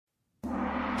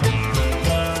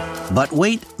But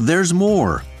wait, there's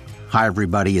more. Hi,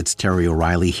 everybody. It's Terry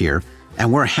O'Reilly here,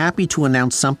 and we're happy to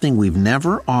announce something we've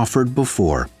never offered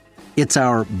before. It's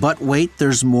our But Wait,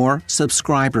 There's More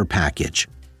subscriber package.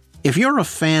 If you're a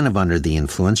fan of Under the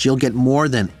Influence, you'll get more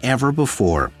than ever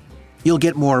before. You'll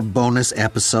get more bonus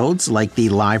episodes like the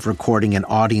live recording and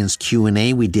audience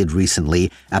Q&A we did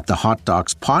recently at the Hot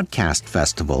Docs Podcast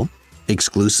Festival,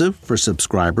 exclusive for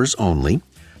subscribers only.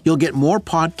 You'll get more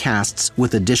podcasts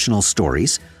with additional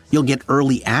stories. You'll get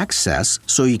early access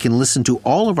so you can listen to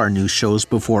all of our new shows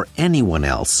before anyone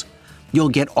else. You'll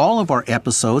get all of our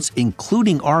episodes,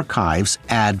 including archives,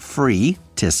 ad-free.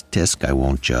 Tisk, tisk, I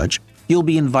won't judge. You'll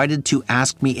be invited to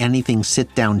Ask Me Anything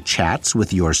sit-down chats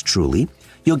with yours truly.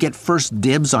 You'll get first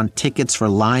dibs on tickets for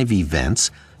live events.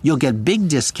 You'll get big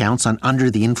discounts on Under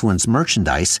the Influence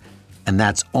merchandise. And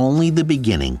that's only the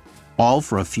beginning, all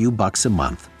for a few bucks a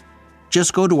month.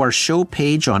 Just go to our show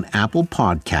page on Apple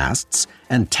Podcasts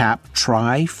and tap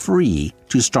Try Free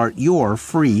to start your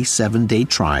free 7-day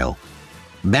trial.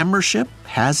 Membership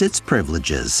has its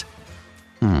privileges.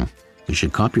 You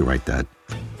should copyright that.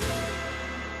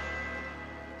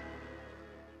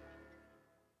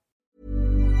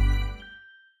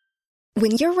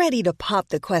 When you're ready to pop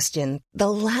the question, the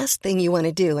last thing you want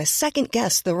to do is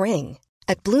second-guess the ring.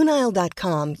 At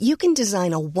BlueNile.com, you can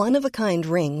design a one-of-a-kind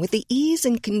ring with the ease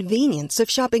and convenience of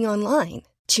shopping online.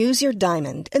 Choose your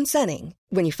diamond and setting.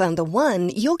 When you find the one,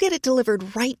 you'll get it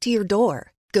delivered right to your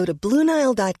door. Go to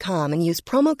BlueNile.com and use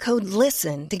promo code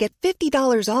LISTEN to get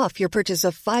 $50 off your purchase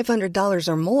of $500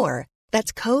 or more.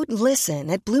 That's code LISTEN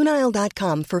at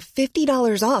BlueNile.com for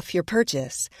 $50 off your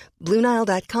purchase.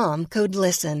 BlueNile.com, code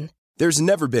LISTEN. There's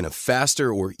never been a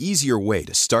faster or easier way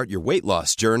to start your weight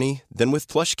loss journey than with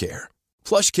PlushCare.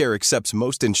 PlushCare accepts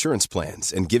most insurance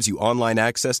plans and gives you online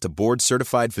access to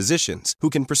board-certified physicians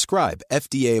who can prescribe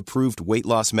FDA-approved weight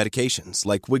loss medications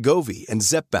like Wegovy and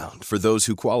Zepbound for those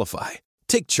who qualify.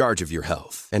 Take charge of your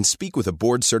health and speak with a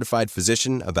board-certified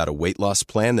physician about a weight loss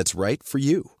plan that's right for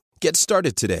you. Get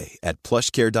started today at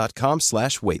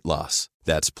plushcare.com/weight loss.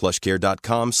 That's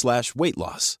plushcare.com/weight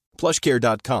loss.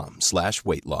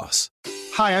 plushcare.com/weight loss.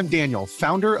 Hi, I'm Daniel,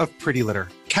 founder of Pretty Litter.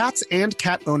 Cats and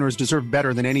cat owners deserve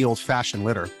better than any old-fashioned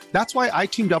litter. That's why I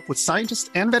teamed up with scientists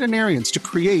and veterinarians to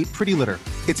create Pretty Litter.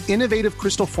 Its innovative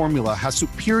crystal formula has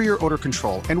superior odor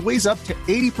control and weighs up to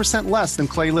 80% less than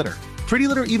clay litter. Pretty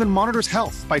Litter even monitors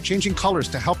health by changing colors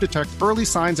to help detect early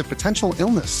signs of potential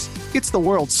illness. It's the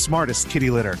world's smartest kitty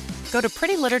litter. Go to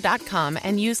prettylitter.com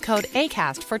and use code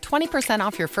ACAST for 20%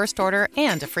 off your first order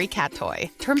and a free cat toy.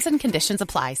 Terms and conditions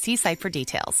apply. See site for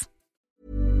details.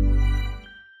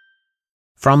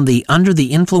 From the Under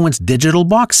the Influence digital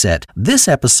box set, this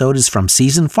episode is from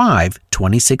Season 5,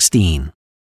 2016.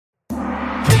 You're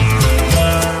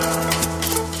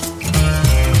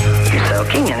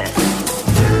soaking in it.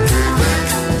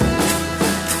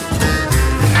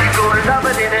 You'll love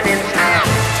it in an instant.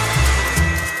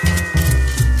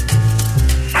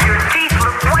 Your teeth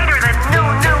look whiter than new.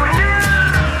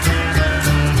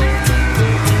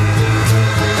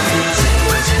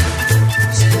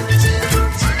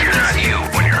 You're not you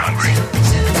when you're hungry.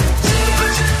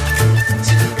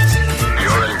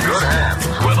 You're in good hands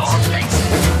with Austin.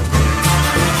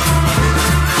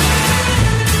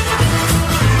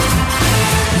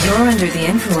 You're Under the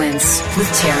Influence with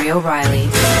Terry O'Reilly.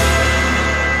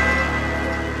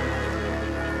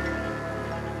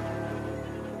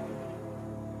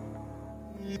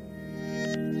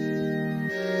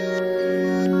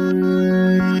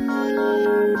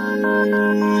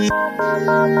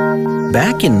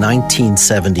 Back in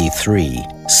 1973,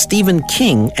 Stephen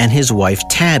King and his wife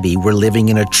Tabby were living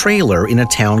in a trailer in a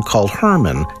town called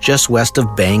Herman, just west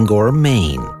of Bangor,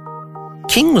 Maine.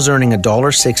 King was earning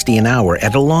 $1.60 an hour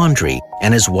at a laundry,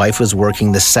 and his wife was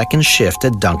working the second shift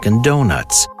at Dunkin'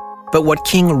 Donuts. But what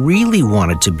King really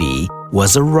wanted to be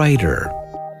was a writer.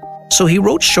 So he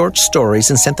wrote short stories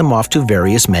and sent them off to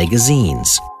various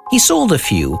magazines. He sold a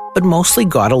few, but mostly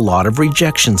got a lot of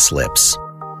rejection slips.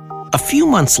 A few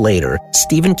months later,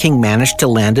 Stephen King managed to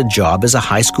land a job as a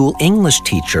high school English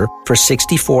teacher for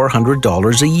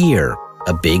 $6,400 a year,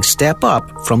 a big step up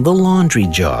from the laundry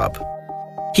job.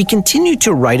 He continued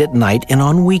to write at night and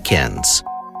on weekends.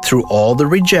 Through all the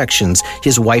rejections,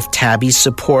 his wife Tabby's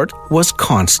support was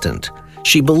constant.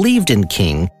 She believed in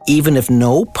King, even if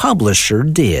no publisher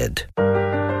did.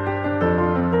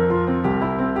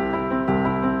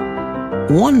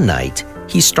 One night,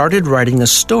 he started writing a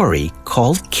story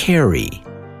called Carrie.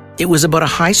 It was about a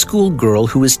high school girl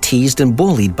who was teased and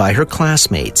bullied by her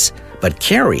classmates, but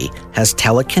Carrie has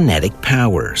telekinetic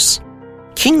powers.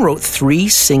 King wrote 3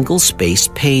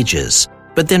 single-spaced pages.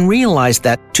 but then realized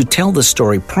that to tell the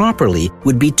story properly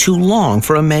would be too long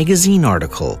for a magazine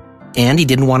article, and he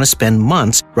didn't want to spend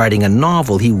months writing a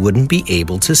novel he wouldn't be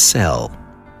able to sell.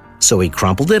 So he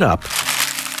crumpled it up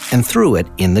and threw it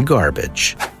in the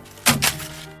garbage.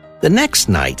 The next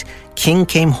night, King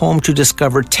came home to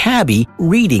discover Tabby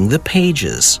reading the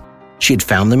pages. She had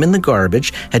found them in the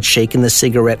garbage, had shaken the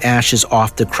cigarette ashes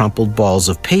off the crumpled balls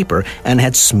of paper, and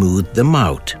had smoothed them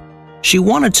out. She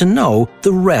wanted to know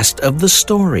the rest of the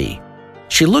story.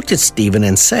 She looked at Stephen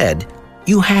and said,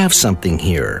 "You have something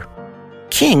here."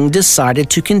 King decided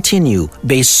to continue,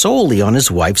 based solely on his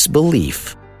wife's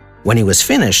belief. When he was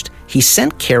finished, he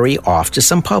sent Carrie off to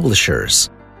some publishers.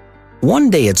 One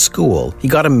day at school, he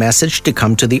got a message to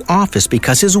come to the office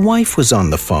because his wife was on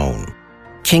the phone.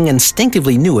 King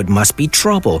instinctively knew it must be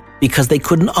trouble because they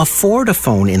couldn't afford a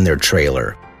phone in their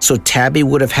trailer, so Tabby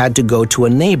would have had to go to a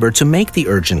neighbor to make the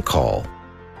urgent call.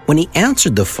 When he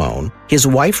answered the phone, his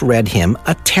wife read him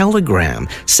a telegram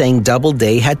saying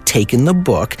Doubleday had taken the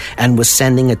book and was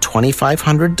sending a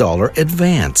 $2,500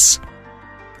 advance.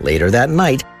 Later that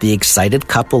night, the excited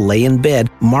couple lay in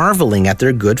bed, marveling at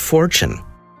their good fortune.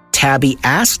 Tabby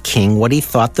asked King what he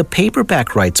thought the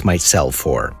paperback rights might sell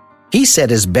for. He said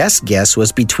his best guess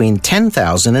was between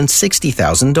 $10,000 and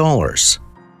 $60,000.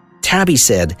 Tabby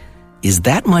said, "Is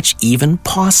that much even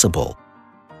possible?"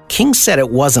 King said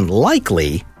it wasn't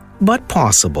likely, but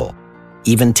possible.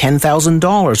 Even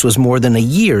 $10,000 was more than a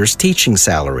year's teaching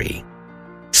salary.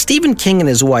 Stephen King and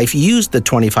his wife used the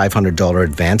 $2,500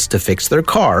 advance to fix their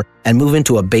car and move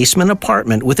into a basement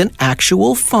apartment with an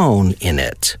actual phone in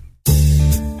it.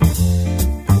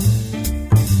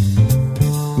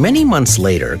 Many months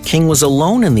later, King was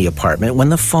alone in the apartment when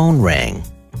the phone rang.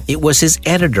 It was his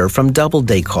editor from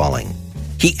Doubleday calling.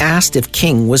 He asked if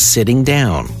King was sitting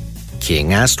down.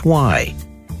 King asked why.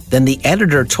 Then the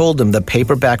editor told him the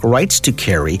paperback rights to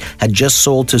Carrie had just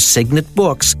sold to Signet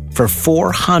Books for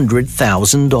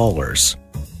 $400,000.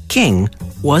 King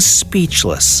was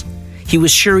speechless. He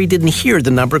was sure he didn't hear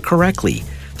the number correctly.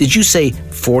 "Did you say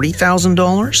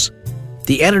 $40,000?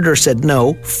 The editor said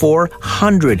no,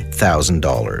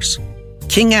 $400,000.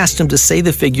 King asked him to say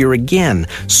the figure again,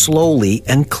 slowly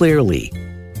and clearly.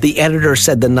 The editor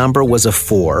said the number was a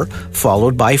 4,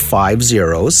 followed by 5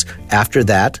 zeros, after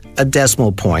that, a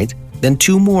decimal point, then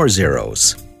 2 more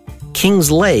zeros.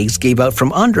 King's legs gave out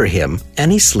from under him,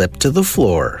 and he slipped to the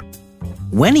floor.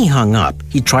 When he hung up,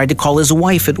 he tried to call his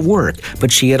wife at work,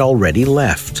 but she had already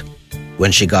left.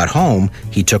 When she got home,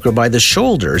 he took her by the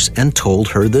shoulders and told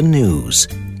her the news.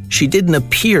 She didn't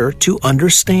appear to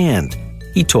understand.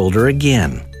 He told her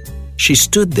again. She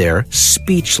stood there,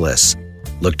 speechless,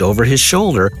 looked over his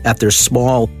shoulder at their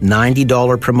small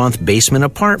 $90 per month basement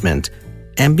apartment,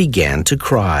 and began to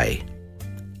cry.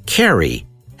 Carrie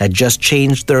had just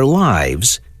changed their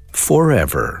lives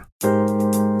forever.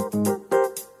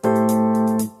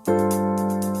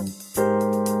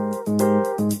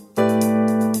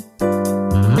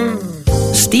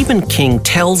 Stephen King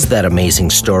tells that amazing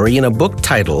story in a book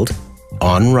titled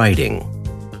On Writing.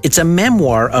 It's a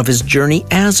memoir of his journey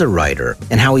as a writer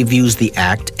and how he views the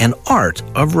act and art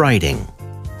of writing.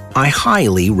 I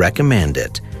highly recommend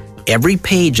it. Every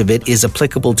page of it is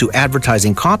applicable to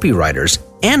advertising copywriters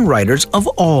and writers of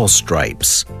all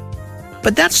stripes.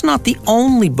 But that's not the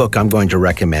only book I'm going to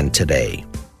recommend today.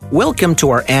 Welcome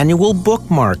to our annual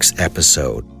Bookmarks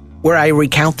episode, where I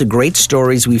recount the great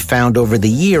stories we found over the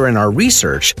year in our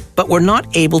research, but were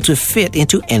not able to fit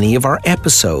into any of our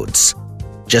episodes.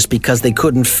 Just because they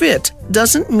couldn't fit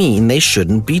doesn't mean they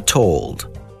shouldn't be told.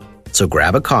 So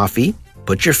grab a coffee,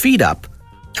 put your feet up,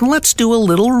 and let's do a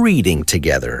little reading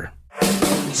together.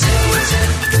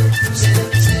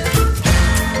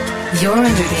 You're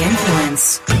under the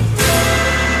influence.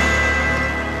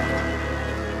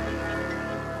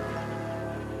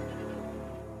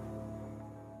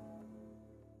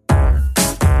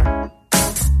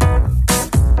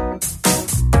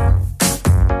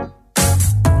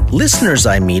 Listeners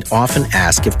I meet often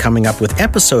ask if coming up with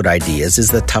episode ideas is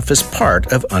the toughest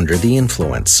part of Under the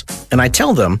Influence. And I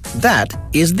tell them that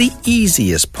is the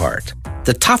easiest part.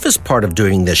 The toughest part of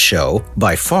doing this show,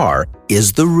 by far,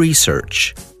 is the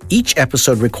research. Each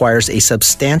episode requires a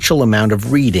substantial amount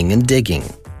of reading and digging.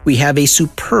 We have a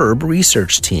superb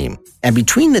research team, and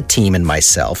between the team and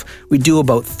myself, we do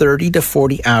about 30 to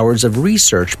 40 hours of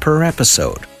research per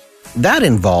episode. That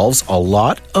involves a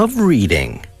lot of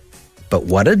reading. But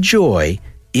what a joy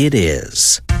it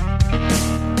is.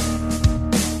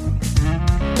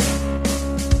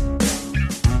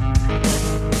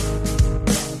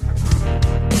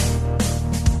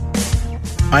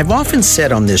 I've often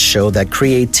said on this show that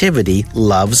creativity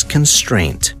loves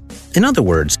constraint. In other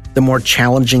words, the more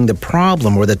challenging the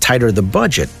problem or the tighter the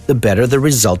budget, the better the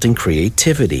resulting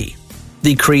creativity.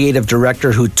 The creative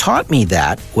director who taught me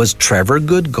that was Trevor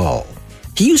Goodgall.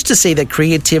 He used to say that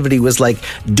creativity was like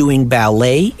doing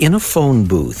ballet in a phone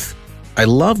booth. I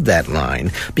loved that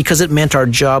line because it meant our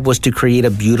job was to create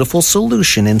a beautiful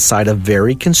solution inside a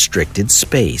very constricted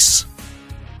space.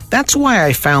 That's why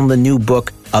I found the new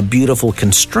book, A Beautiful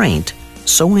Constraint,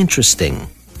 so interesting.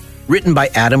 Written by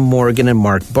Adam Morgan and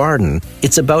Mark Barden,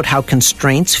 it's about how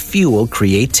constraints fuel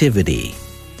creativity.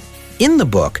 In the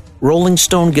book, Rolling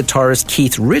Stone guitarist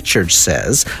Keith Richards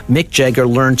says Mick Jagger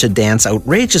learned to dance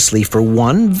outrageously for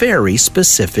one very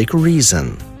specific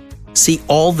reason. See,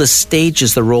 all the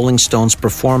stages the Rolling Stones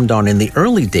performed on in the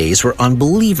early days were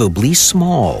unbelievably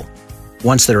small.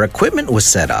 Once their equipment was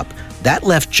set up, that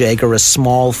left Jagger a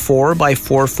small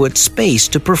 4x4 foot space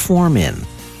to perform in.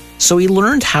 So he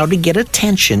learned how to get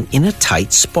attention in a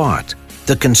tight spot.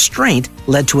 The constraint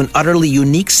led to an utterly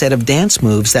unique set of dance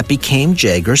moves that became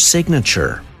Jagger's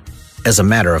signature. As a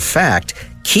matter of fact,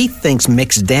 Keith thinks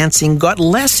Mick's dancing got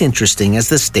less interesting as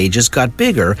the stages got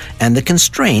bigger and the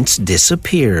constraints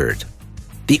disappeared.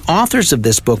 The authors of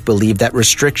this book believe that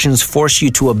restrictions force you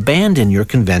to abandon your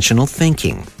conventional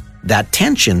thinking. That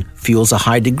tension fuels a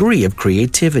high degree of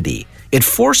creativity. It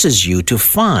forces you to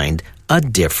find a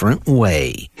different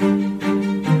way.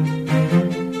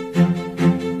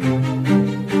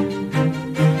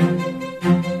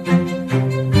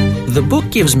 The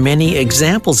book gives many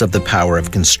examples of the power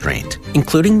of constraint,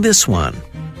 including this one.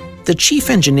 The chief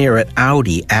engineer at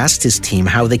Audi asked his team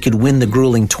how they could win the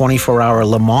grueling 24-hour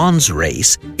Le Mans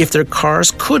race if their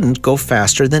cars couldn't go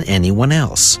faster than anyone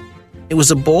else. It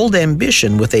was a bold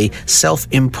ambition with a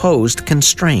self-imposed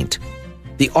constraint.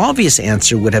 The obvious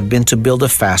answer would have been to build a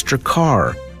faster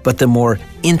car, but the more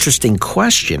interesting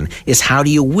question is how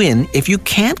do you win if you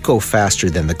can't go faster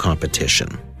than the competition?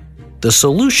 The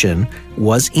solution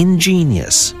was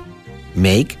ingenious.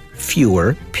 Make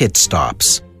fewer pit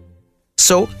stops.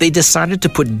 So they decided to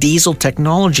put diesel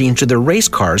technology into their race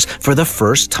cars for the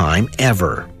first time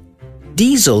ever.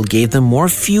 Diesel gave them more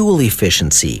fuel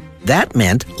efficiency. That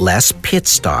meant less pit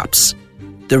stops.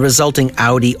 The resulting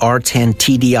Audi R10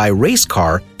 TDI race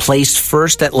car placed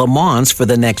first at Le Mans for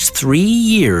the next 3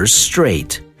 years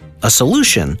straight. A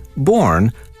solution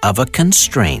born of a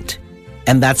constraint.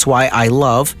 And that's why I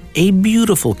love A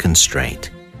Beautiful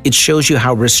Constraint. It shows you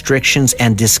how restrictions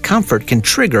and discomfort can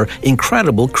trigger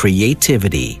incredible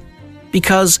creativity.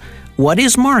 Because what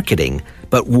is marketing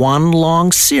but one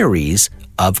long series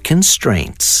of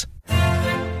constraints?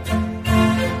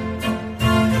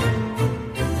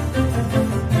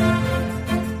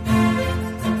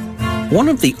 One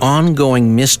of the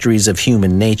ongoing mysteries of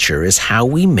human nature is how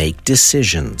we make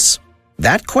decisions.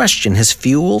 That question has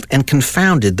fueled and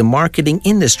confounded the marketing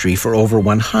industry for over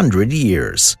 100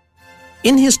 years.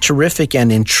 In his terrific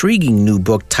and intriguing new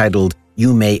book titled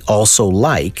You May Also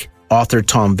Like, author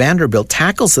Tom Vanderbilt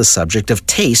tackles the subject of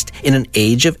taste in an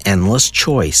age of endless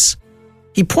choice.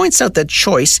 He points out that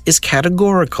choice is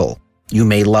categorical. You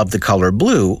may love the color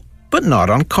blue, but not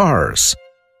on cars.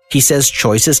 He says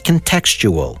choice is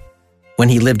contextual. When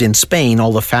he lived in Spain,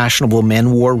 all the fashionable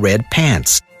men wore red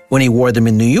pants. When he wore them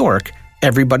in New York,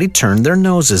 everybody turned their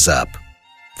noses up.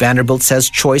 Vanderbilt says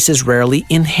choice is rarely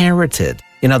inherited.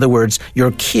 In other words,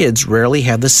 your kids rarely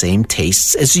have the same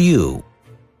tastes as you.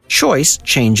 Choice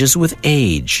changes with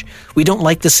age. We don't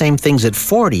like the same things at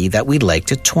 40 that we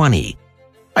liked at 20.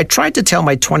 I tried to tell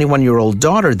my 21-year-old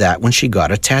daughter that when she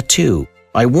got a tattoo.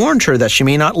 I warned her that she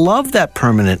may not love that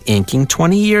permanent inking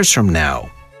 20 years from now.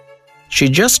 She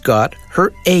just got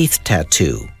her 8th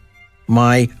tattoo.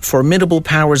 My formidable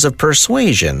powers of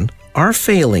persuasion are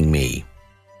failing me.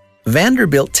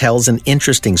 Vanderbilt tells an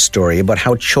interesting story about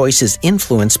how choice is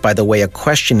influenced by the way a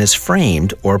question is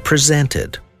framed or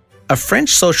presented. A French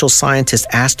social scientist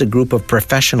asked a group of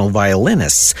professional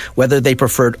violinists whether they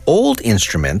preferred old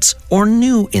instruments or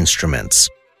new instruments.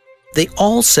 They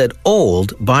all said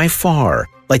old by far,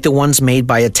 like the ones made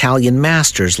by Italian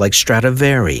masters like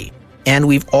Stradivari. And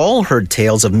we've all heard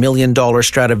tales of million-dollar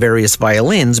Stradivarius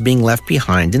violins being left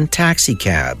behind in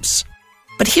taxicabs.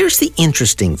 But here's the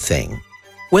interesting thing.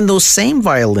 When those same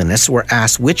violinists were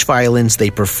asked which violins they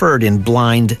preferred in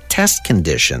blind test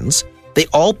conditions, they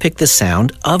all picked the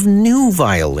sound of new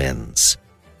violins.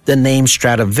 The name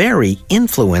Stradivari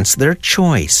influenced their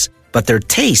choice, but their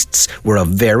tastes were a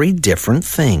very different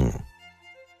thing.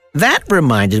 That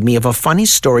reminded me of a funny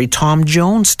story Tom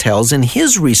Jones tells in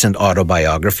his recent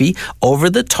autobiography, Over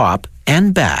the Top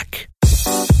and Back.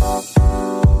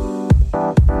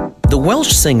 The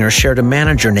Welsh singer shared a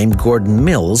manager named Gordon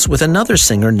Mills with another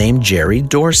singer named Jerry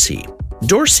Dorsey.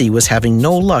 Dorsey was having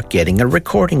no luck getting a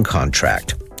recording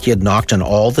contract. He had knocked on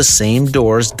all the same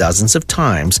doors dozens of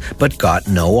times, but got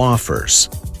no offers.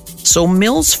 So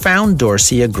Mills found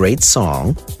Dorsey a great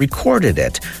song, recorded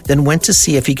it, then went to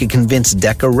see if he could convince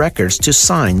Decca Records to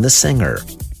sign the singer.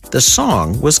 The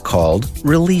song was called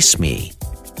Release Me.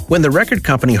 When the record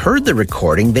company heard the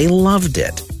recording, they loved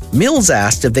it. Mills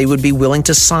asked if they would be willing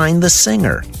to sign the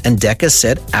singer, and Decca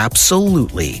said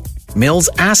absolutely. Mills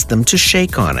asked them to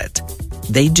shake on it.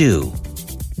 They do.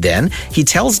 Then he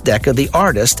tells Decca the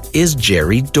artist is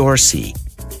Jerry Dorsey.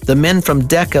 The men from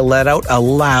Decca let out a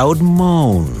loud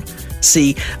moan.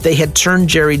 See, they had turned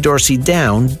Jerry Dorsey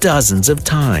down dozens of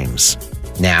times.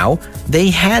 Now, they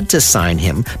had to sign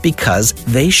him because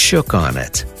they shook on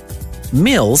it.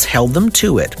 Mills held them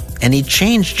to it, and he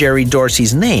changed Jerry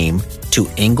Dorsey's name to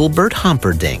Engelbert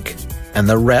Humperdinck, and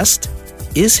the rest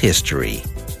is history.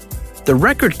 The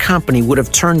record company would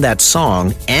have turned that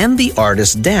song and the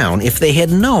artist down if they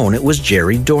had known it was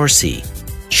Jerry Dorsey.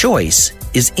 Choice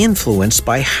is influenced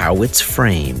by how it's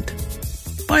framed.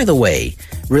 By the way,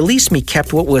 Release Me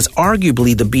kept what was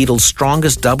arguably the Beatles'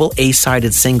 strongest double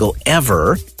A-sided single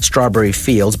ever, Strawberry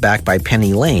Fields backed by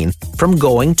Penny Lane, from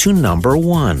going to number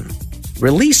 1.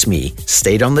 Release Me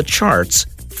stayed on the charts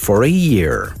for a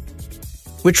year.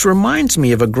 Which reminds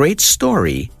me of a great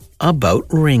story about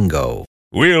Ringo.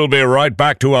 We'll be right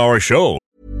back to our show.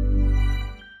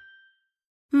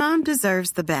 Mom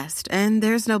deserves the best, and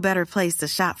there's no better place to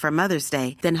shop for Mother's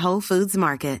Day than Whole Foods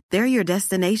Market. They're your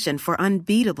destination for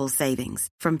unbeatable savings,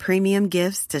 from premium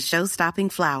gifts to show-stopping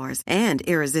flowers and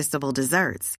irresistible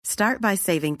desserts. Start by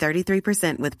saving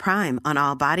 33% with Prime on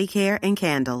all body care and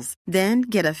candles. Then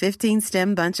get a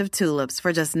 15-stem bunch of tulips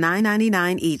for just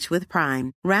 $9.99 each with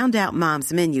Prime. Round out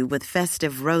Mom's menu with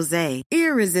festive rosé,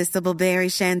 irresistible berry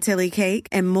chantilly cake,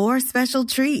 and more special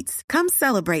treats. Come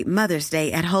celebrate Mother's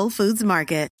Day at Whole Foods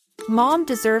Market. Mom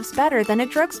deserves better than a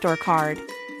drugstore card.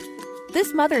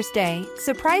 This Mother's Day,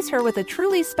 surprise her with a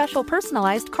truly special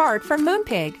personalized card from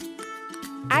Moonpig.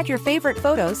 Add your favorite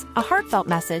photos, a heartfelt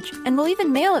message, and we'll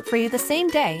even mail it for you the same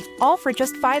day, all for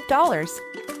just $5.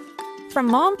 From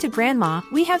mom to grandma,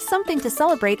 we have something to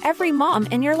celebrate every mom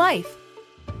in your life.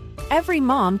 Every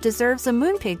mom deserves a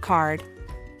Moonpig card.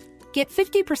 Get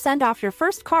 50% off your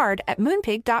first card at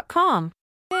Moonpig.com.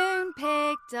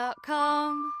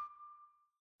 Moonpig.com.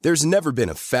 There's never been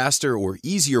a faster or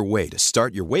easier way to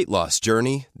start your weight loss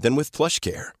journey than with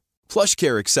PlushCare.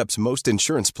 PlushCare accepts most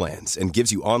insurance plans and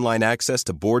gives you online access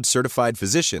to board-certified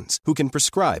physicians who can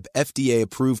prescribe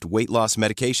FDA-approved weight loss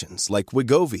medications like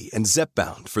Wegovy and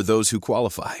Zepbound for those who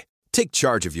qualify. Take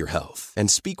charge of your health and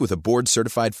speak with a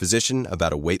board-certified physician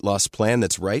about a weight loss plan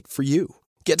that's right for you.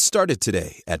 Get started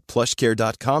today at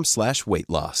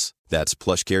plushcare.com/weight-loss. That's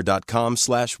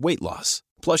plushcare.com/weight-loss.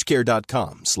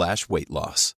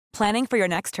 plushcare.com/weight-loss. Planning for your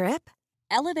next trip?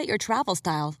 Elevate your travel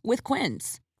style with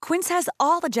Quince. Quince has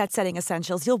all the jet-setting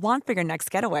essentials you'll want for your next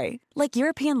getaway, like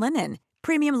European linen,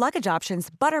 premium luggage options,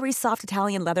 buttery soft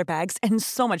Italian leather bags, and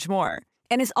so much more.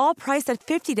 And is all priced at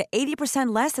 50 to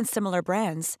 80% less than similar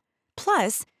brands.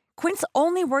 Plus, Quince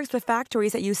only works with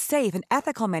factories that use safe and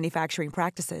ethical manufacturing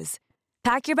practices.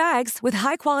 Pack your bags with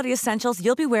high-quality essentials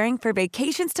you'll be wearing for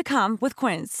vacations to come with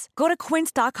Quince. Go to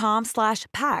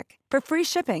quince.com/pack for free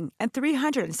shipping and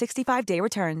 365-day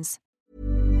returns.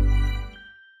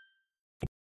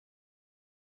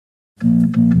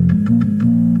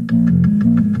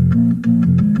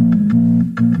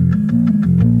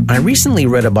 I recently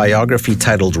read a biography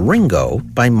titled Ringo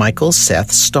by Michael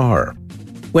Seth Starr.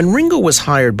 When Ringo was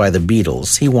hired by the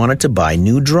Beatles, he wanted to buy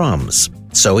new drums.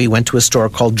 So he went to a store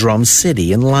called Drum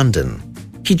City in London.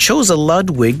 He chose a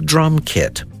Ludwig drum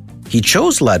kit. He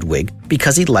chose Ludwig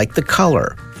because he liked the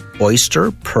color,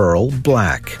 oyster pearl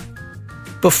black.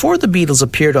 Before the Beatles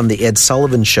appeared on the Ed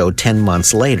Sullivan Show 10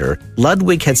 months later,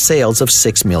 Ludwig had sales of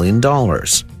 $6 million.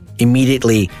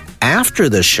 Immediately after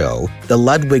the show, the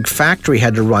Ludwig factory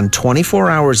had to run 24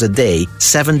 hours a day,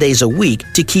 7 days a week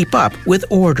to keep up with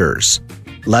orders.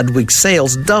 Ludwig's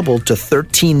sales doubled to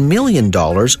 $13 million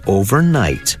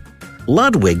overnight.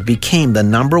 Ludwig became the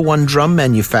 #1 drum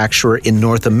manufacturer in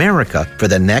North America for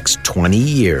the next 20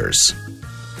 years.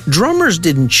 Drummers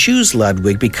didn't choose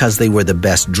Ludwig because they were the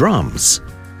best drums.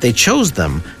 They chose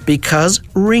them because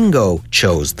Ringo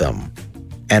chose them.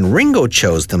 And Ringo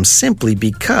chose them simply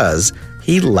because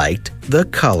he liked the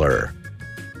color.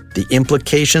 The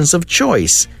implications of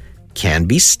choice can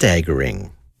be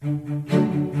staggering.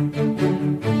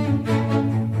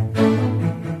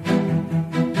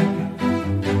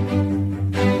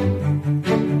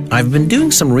 I've been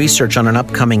doing some research on an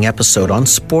upcoming episode on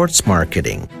sports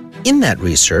marketing. In that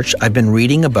research, I've been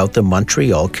reading about the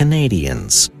Montreal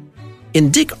Canadiens. In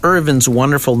Dick Irvin's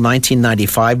wonderful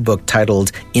 1995 book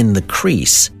titled In the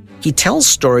Crease, he tells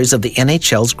stories of the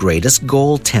NHL's greatest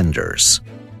goaltenders.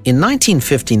 In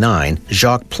 1959,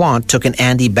 Jacques Plante took an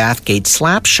Andy Bathgate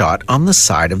slap shot on the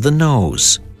side of the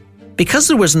nose. Because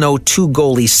there was no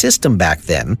two-goalie system back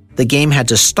then, the game had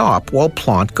to stop while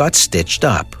Plante got stitched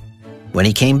up. When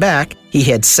he came back, he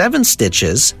had 7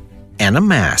 stitches and a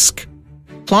mask.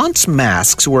 Plante's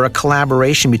masks were a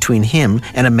collaboration between him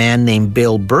and a man named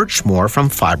Bill Birchmore from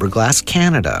Fiberglass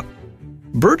Canada.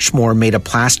 Birchmore made a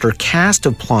plaster cast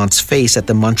of Plante's face at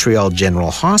the Montreal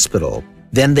General Hospital.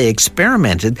 Then they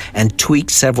experimented and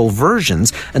tweaked several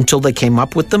versions until they came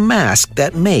up with the mask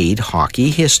that made hockey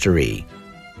history.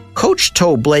 Coach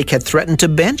Toe Blake had threatened to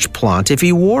bench Plante if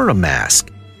he wore a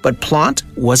mask, but Plante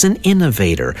was an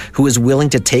innovator who was willing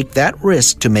to take that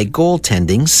risk to make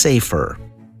goaltending safer.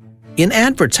 In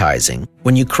advertising,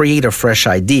 when you create a fresh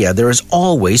idea, there is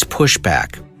always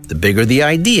pushback. The bigger the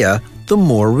idea, the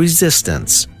more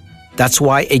resistance. That's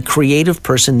why a creative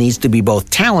person needs to be both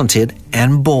talented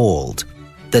and bold.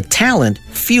 The talent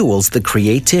fuels the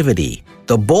creativity.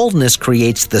 The boldness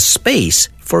creates the space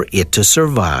for it to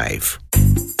survive.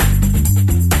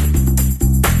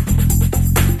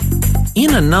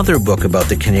 In another book about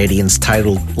the Canadiens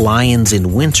titled Lions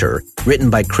in Winter, written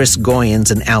by Chris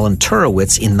Goyens and Alan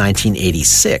Turowitz in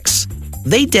 1986,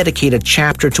 they dedicate a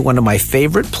chapter to one of my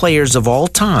favorite players of all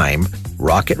time,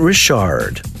 Rocket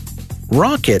Richard.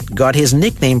 Rocket got his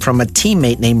nickname from a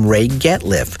teammate named Ray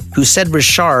Getliff, who said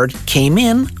Richard came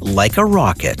in like a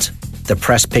rocket. The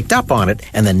press picked up on it,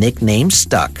 and the nickname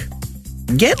stuck.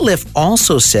 Getliff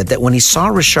also said that when he saw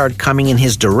Richard coming in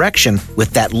his direction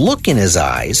with that look in his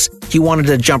eyes, he wanted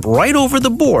to jump right over the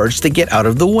boards to get out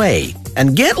of the way.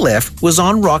 And Getliff was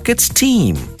on Rocket's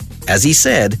team. As he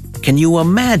said, can you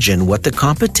imagine what the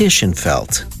competition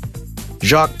felt?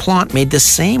 Jacques Plante made the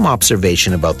same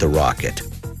observation about the Rocket.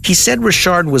 He said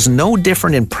Richard was no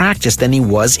different in practice than he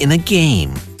was in a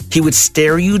game. He would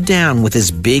stare you down with his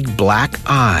big black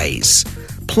eyes.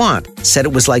 Plante said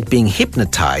it was like being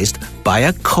hypnotized by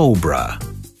a cobra.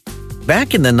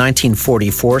 Back in the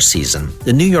 1944 season,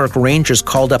 the New York Rangers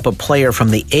called up a player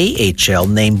from the AHL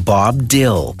named Bob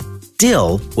Dill.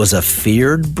 Dill was a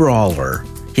feared brawler.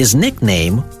 His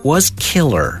nickname was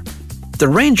Killer. The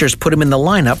Rangers put him in the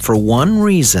lineup for one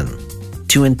reason: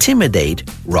 to intimidate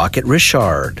Rocket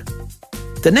Richard.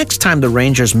 The next time the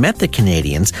Rangers met the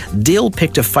Canadiens, Dill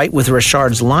picked a fight with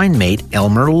Richard's line mate,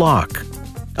 Elmer Locke.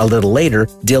 A little later,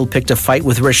 Dill picked a fight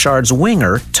with Richard's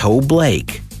winger, Toe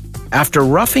Blake. After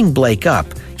roughing Blake up,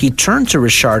 he turned to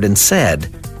Richard and said,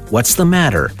 "What's the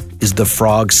matter? Is the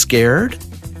frog scared?"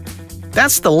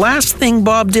 That's the last thing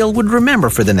Bob Dill would remember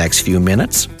for the next few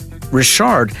minutes.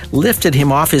 Richard lifted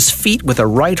him off his feet with a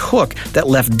right hook that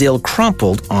left Dill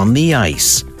crumpled on the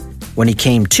ice. When he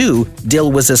came to,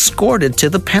 Dill was escorted to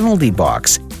the penalty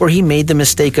box, where he made the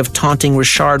mistake of taunting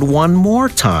Richard one more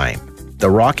time. The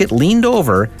Rocket leaned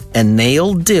over and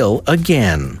nailed Dill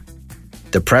again.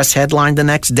 The press headline the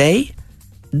next day?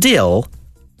 Dill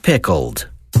pickled.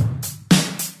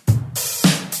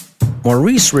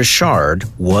 Maurice Richard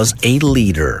was a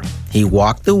leader. He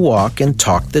walked the walk and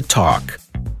talked the talk.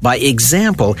 By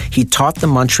example, he taught the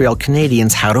Montreal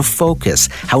Canadiens how to focus,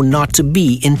 how not to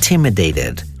be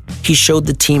intimidated. He showed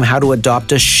the team how to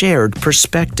adopt a shared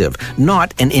perspective,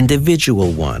 not an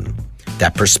individual one.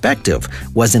 That perspective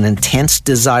was an intense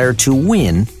desire to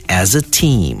win as a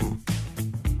team.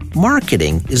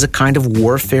 Marketing is a kind of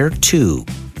warfare too.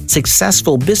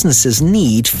 Successful businesses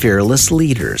need fearless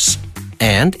leaders.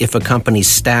 And if a company's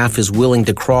staff is willing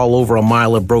to crawl over a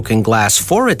mile of broken glass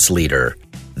for its leader,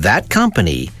 that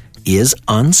company is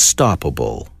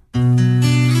unstoppable.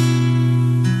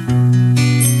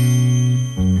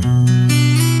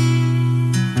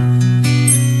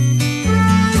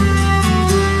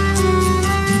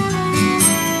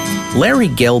 Larry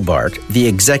Gelbart, the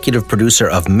executive producer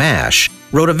of MASH,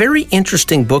 wrote a very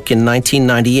interesting book in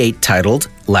 1998 titled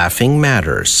Laughing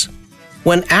Matters.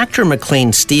 When actor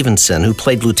McLean Stevenson, who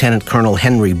played Lieutenant Colonel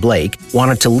Henry Blake,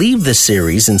 wanted to leave the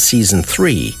series in Season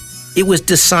 3, it was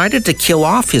decided to kill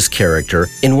off his character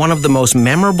in one of the most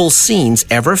memorable scenes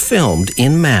ever filmed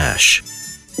in MASH.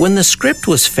 When the script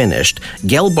was finished,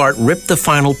 Gelbart ripped the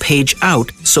final page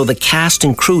out so the cast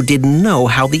and crew didn't know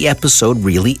how the episode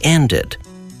really ended.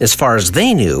 As far as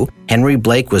they knew, Henry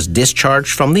Blake was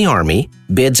discharged from the Army,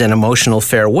 bids an emotional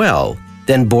farewell,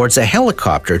 then boards a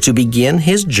helicopter to begin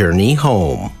his journey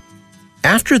home.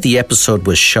 After the episode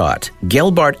was shot,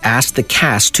 Gelbart asked the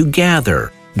cast to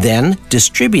gather, then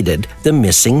distributed the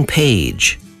missing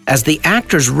page. As the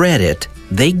actors read it,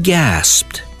 they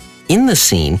gasped. In the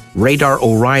scene, Radar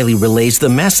O'Reilly relays the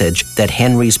message that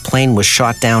Henry's plane was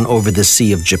shot down over the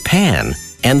Sea of Japan,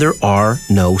 and there are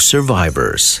no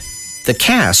survivors. The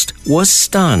cast was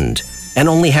stunned and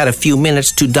only had a few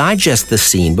minutes to digest the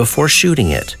scene before shooting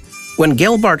it. When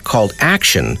Gelbart called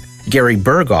action, Gary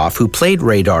Berghoff, who played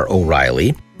Radar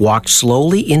O'Reilly, walked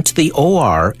slowly into the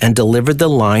OR and delivered the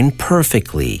line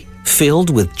perfectly,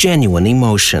 filled with genuine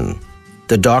emotion.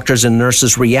 The doctors and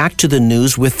nurses react to the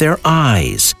news with their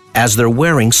eyes as they're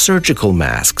wearing surgical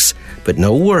masks, but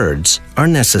no words are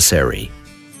necessary.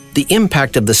 The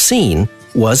impact of the scene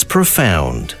was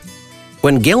profound.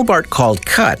 When Gelbart called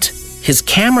cut, his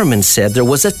cameraman said there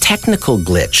was a technical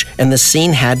glitch and the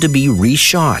scene had to be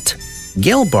reshot.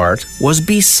 Gelbart was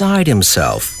beside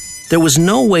himself. There was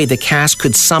no way the cast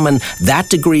could summon that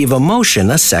degree of emotion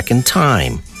a second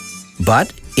time.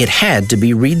 But it had to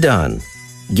be redone.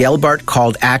 Gelbart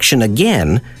called action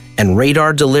again, and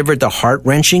Radar delivered the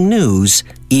heart-wrenching news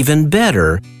even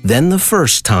better than the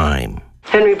first time.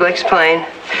 Henry Blake's plane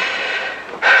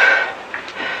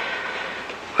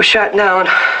was shot down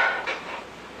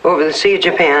over the Sea of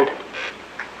Japan.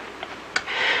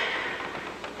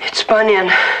 It spun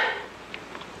in.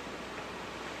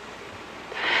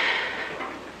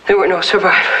 There were no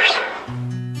survivors.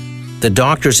 The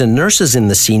doctors and nurses in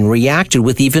the scene reacted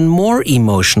with even more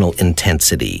emotional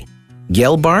intensity.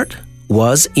 Gelbart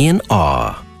was in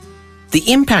awe. The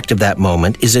impact of that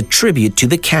moment is a tribute to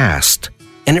the cast,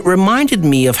 and it reminded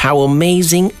me of how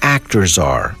amazing actors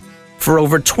are. For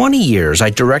over 20 years, I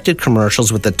directed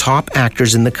commercials with the top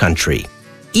actors in the country.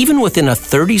 Even within a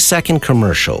 30-second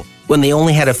commercial, when they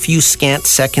only had a few scant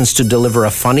seconds to deliver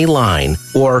a funny line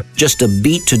or just a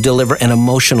beat to deliver an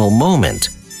emotional moment,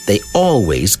 they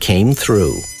always came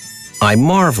through. I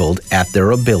marveled at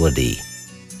their ability.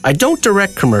 I don't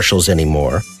direct commercials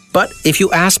anymore, but if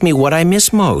you ask me what I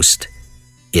miss most,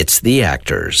 it's the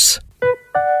actors.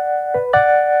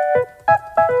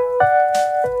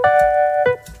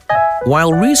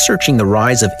 While researching the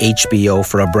rise of HBO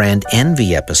for a Brand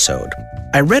Envy episode,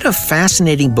 I read a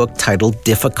fascinating book titled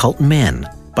Difficult Men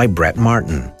by Brett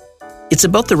Martin. It's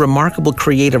about the remarkable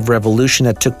creative revolution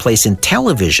that took place in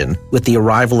television with the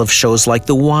arrival of shows like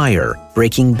The Wire,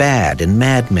 Breaking Bad, and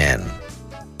Mad Men.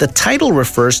 The title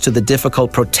refers to the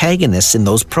difficult protagonists in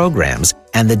those programs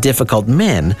and the difficult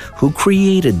men who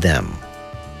created them.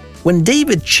 When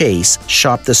David Chase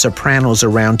shopped The Sopranos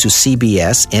around to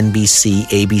CBS, NBC,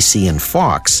 ABC, and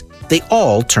Fox, they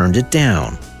all turned it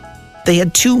down. They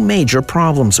had two major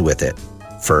problems with it.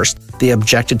 First, they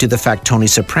objected to the fact Tony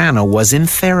Soprano was in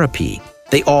therapy.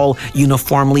 They all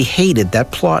uniformly hated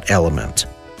that plot element.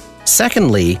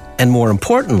 Secondly, and more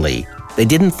importantly, they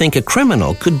didn't think a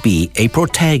criminal could be a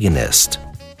protagonist.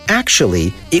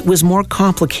 Actually, it was more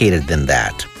complicated than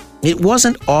that. It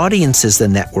wasn't audiences the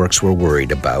networks were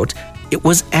worried about, it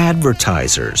was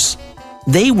advertisers.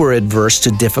 They were adverse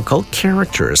to difficult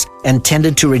characters and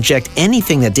tended to reject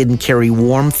anything that didn't carry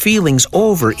warm feelings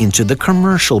over into the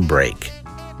commercial break.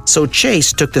 So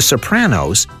Chase took The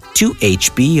Sopranos to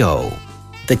HBO.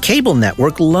 The cable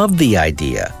network loved the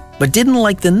idea, but didn't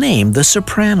like the name The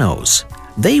Sopranos.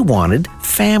 They wanted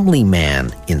Family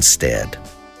Man instead.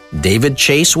 David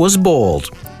Chase was bold.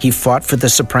 He fought for The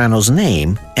Sopranos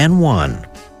name and won.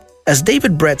 As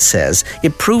David Brett says,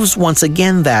 it proves once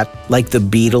again that, like the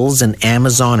Beatles and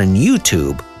Amazon and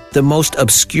YouTube, the most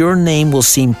obscure name will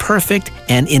seem perfect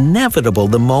and inevitable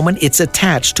the moment it's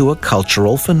attached to a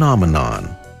cultural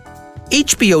phenomenon.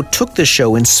 HBO took the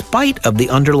show in spite of the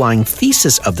underlying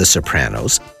thesis of The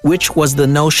Sopranos, which was the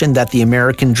notion that the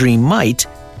American dream might,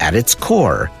 at its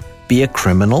core, be a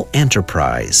criminal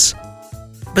enterprise.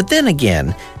 But then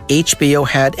again, HBO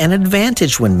had an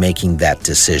advantage when making that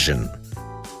decision.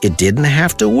 It didn't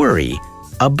have to worry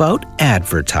about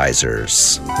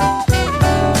advertisers.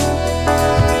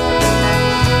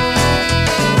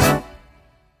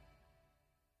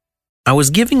 I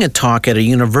was giving a talk at a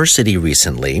university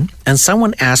recently, and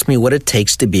someone asked me what it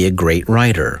takes to be a great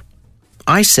writer.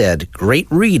 I said, great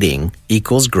reading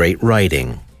equals great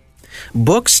writing.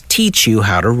 Books teach you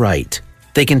how to write.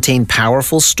 They contain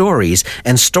powerful stories,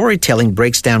 and storytelling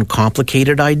breaks down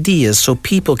complicated ideas so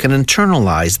people can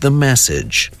internalize the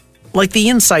message. Like the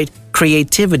insight,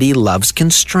 creativity loves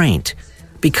constraint,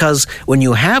 because when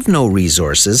you have no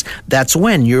resources, that's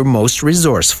when you're most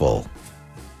resourceful.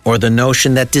 Or the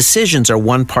notion that decisions are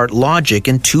 1 part logic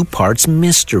and 2 parts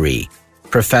mystery.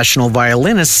 Professional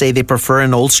violinists say they prefer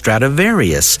an old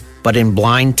Stradivarius, but in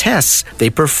blind tests, they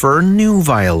prefer new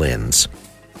violins.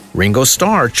 Ringo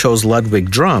Starr chose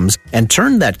Ludwig Drums and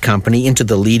turned that company into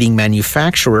the leading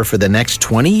manufacturer for the next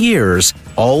 20 years,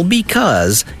 all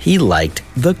because he liked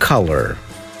the color.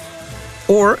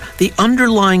 Or the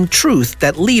underlying truth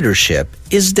that leadership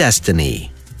is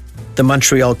destiny. The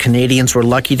Montreal Canadiens were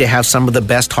lucky to have some of the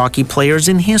best hockey players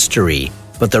in history,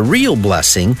 but the real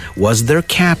blessing was their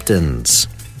captains.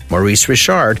 Maurice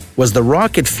Richard was the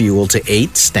rocket fuel to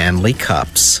 8 Stanley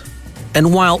Cups.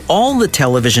 And while all the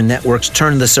television networks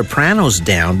turned The Sopranos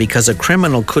down because a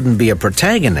criminal couldn't be a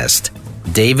protagonist,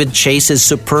 David Chase's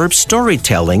superb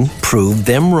storytelling proved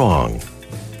them wrong.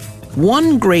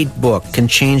 One great book can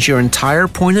change your entire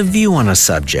point of view on a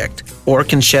subject, or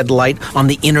can shed light on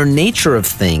the inner nature of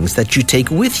things that you take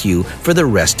with you for the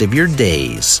rest of your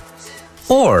days.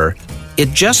 Or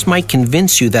it just might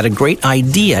convince you that a great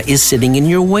idea is sitting in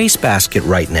your wastebasket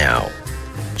right now.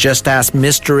 Just ask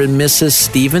Mr. and Mrs.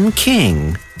 Stephen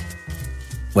King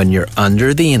when you're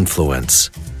under the influence.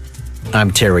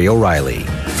 I'm Terry O'Reilly.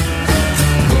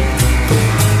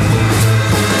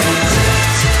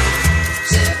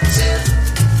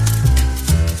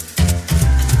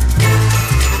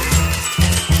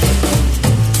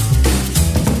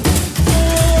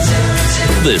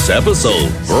 This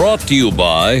episode brought to you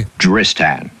by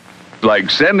Dristan. Like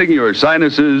sending your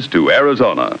sinuses to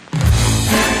Arizona.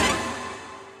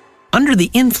 Under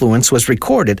the Influence was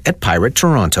recorded at Pirate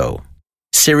Toronto.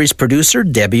 Series producer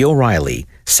Debbie O'Reilly.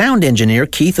 Sound engineer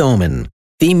Keith Oman.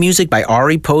 Theme music by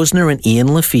Ari Posner and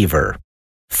Ian Lefevre.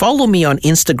 Follow me on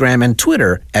Instagram and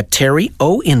Twitter at Terry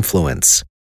O Influence.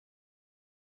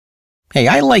 Hey,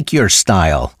 I like your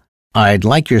style. I'd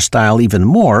like your style even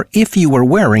more if you were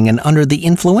wearing an Under the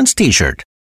Influence t-shirt.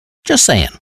 Just saying.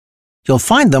 You'll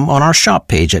find them on our shop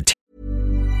page at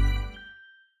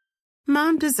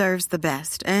Mom deserves the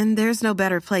best, and there's no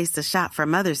better place to shop for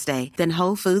Mother's Day than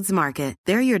Whole Foods Market.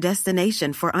 They're your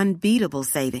destination for unbeatable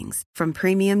savings, from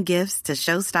premium gifts to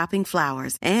show-stopping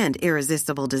flowers and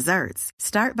irresistible desserts.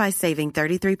 Start by saving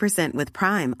 33% with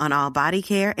Prime on all body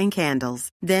care and candles.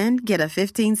 Then get a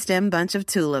 15-stem bunch of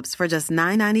tulips for just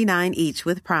 $9.99 each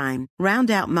with Prime.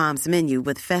 Round out Mom's menu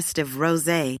with festive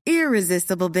rosé,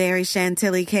 irresistible berry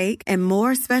chantilly cake, and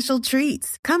more special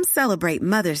treats. Come celebrate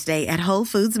Mother's Day at Whole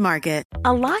Foods Market.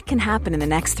 A lot can happen in the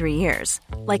next 3 years.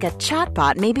 Like a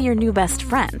chatbot may be your new best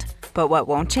friend. But what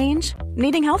won't change?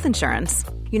 Needing health insurance.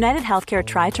 United Healthcare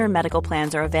Tri-Term Medical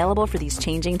Plans are available for these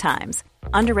changing times.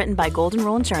 Underwritten by Golden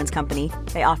Rule Insurance Company,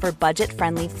 they offer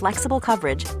budget-friendly, flexible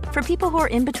coverage for people who are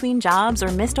in between jobs or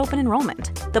missed open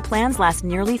enrollment. The plans last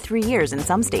nearly 3 years in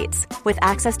some states, with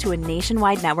access to a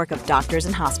nationwide network of doctors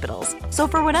and hospitals. So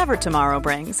for whatever tomorrow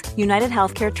brings, United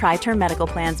Healthcare Tri-Term Medical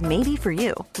Plans may be for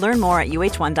you. Learn more at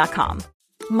uh1.com.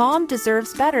 Mom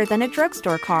deserves better than a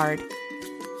drugstore card.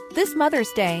 This Mother's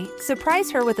Day,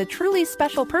 surprise her with a truly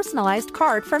special personalized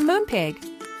card from Moonpig.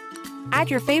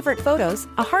 Add your favorite photos,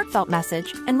 a heartfelt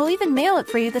message, and we'll even mail it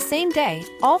for you the same day,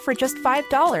 all for just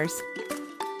 $5.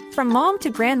 From mom to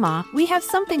grandma, we have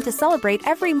something to celebrate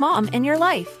every mom in your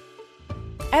life.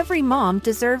 Every mom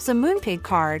deserves a Moonpig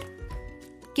card.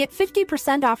 Get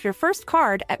 50% off your first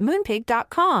card at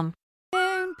Moonpig.com.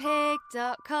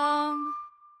 Moonpig.com.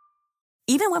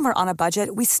 Even when we're on a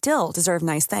budget, we still deserve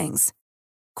nice things.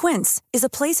 Quince is a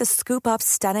place to scoop up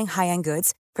stunning high-end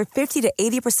goods for 50 to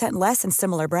 80% less than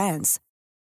similar brands.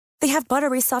 They have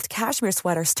buttery soft cashmere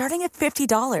sweaters starting at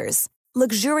 $50,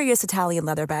 luxurious Italian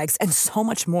leather bags, and so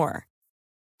much more.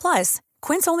 Plus,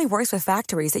 Quince only works with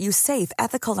factories that use safe,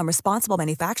 ethical, and responsible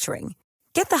manufacturing.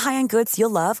 Get the high-end goods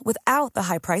you'll love without the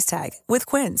high price tag with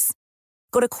Quince.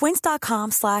 Go to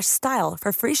quince.com/style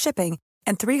for free shipping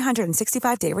and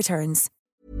 365-day returns.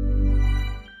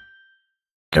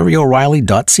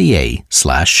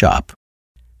 TerryO'Reilly.ca/shop.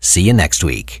 See you next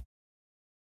week.